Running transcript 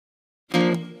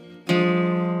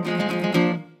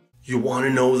You want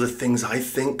to know the things I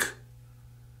think?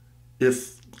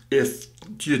 If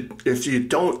you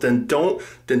don't,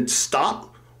 then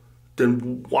stop.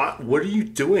 Then what are you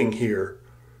doing here?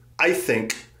 I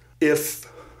think if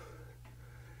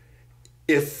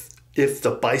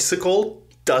the bicycle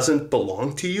doesn't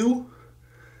belong to you,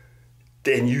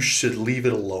 then you should leave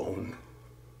it alone.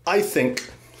 I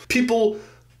think people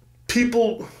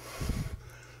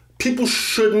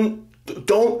shouldn't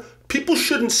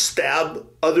stab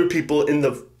other people in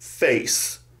the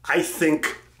face. I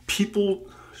think people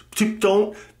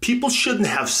shouldn't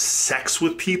have sex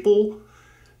with people.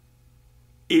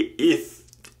 If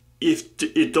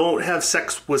you don't have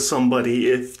sex with somebody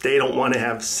if they don't want to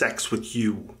have sex with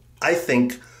you. I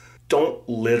think don't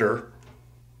litter.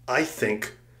 I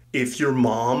think if your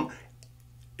mom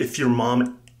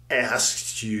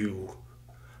asks you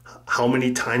how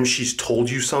many times she's told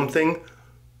you something,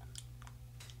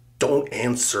 don't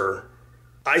answer.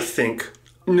 I think,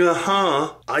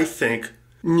 nuh-uh. I think,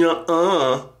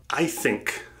 nuh-uh. I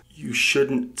think you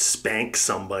shouldn't spank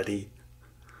somebody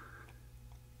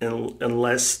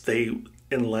unless they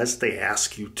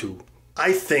ask you to.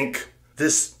 I think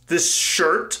this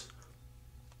shirt,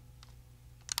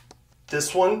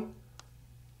 this one,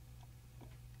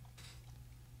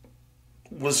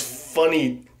 was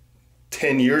funny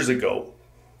 10 years ago.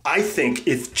 I think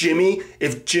if Jimmy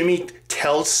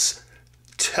tells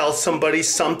somebody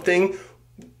something,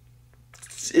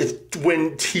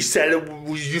 when he said it,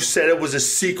 you said it was a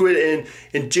secret,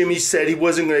 and Jimmy said he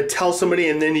wasn't going to tell somebody,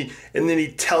 and then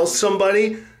he tells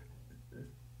somebody,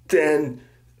 then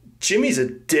Jimmy's a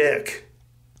dick.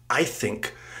 I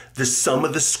think the sum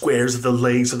of the squares of the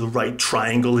legs of the right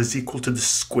triangle is equal to the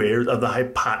square of the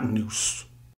hypotenuse.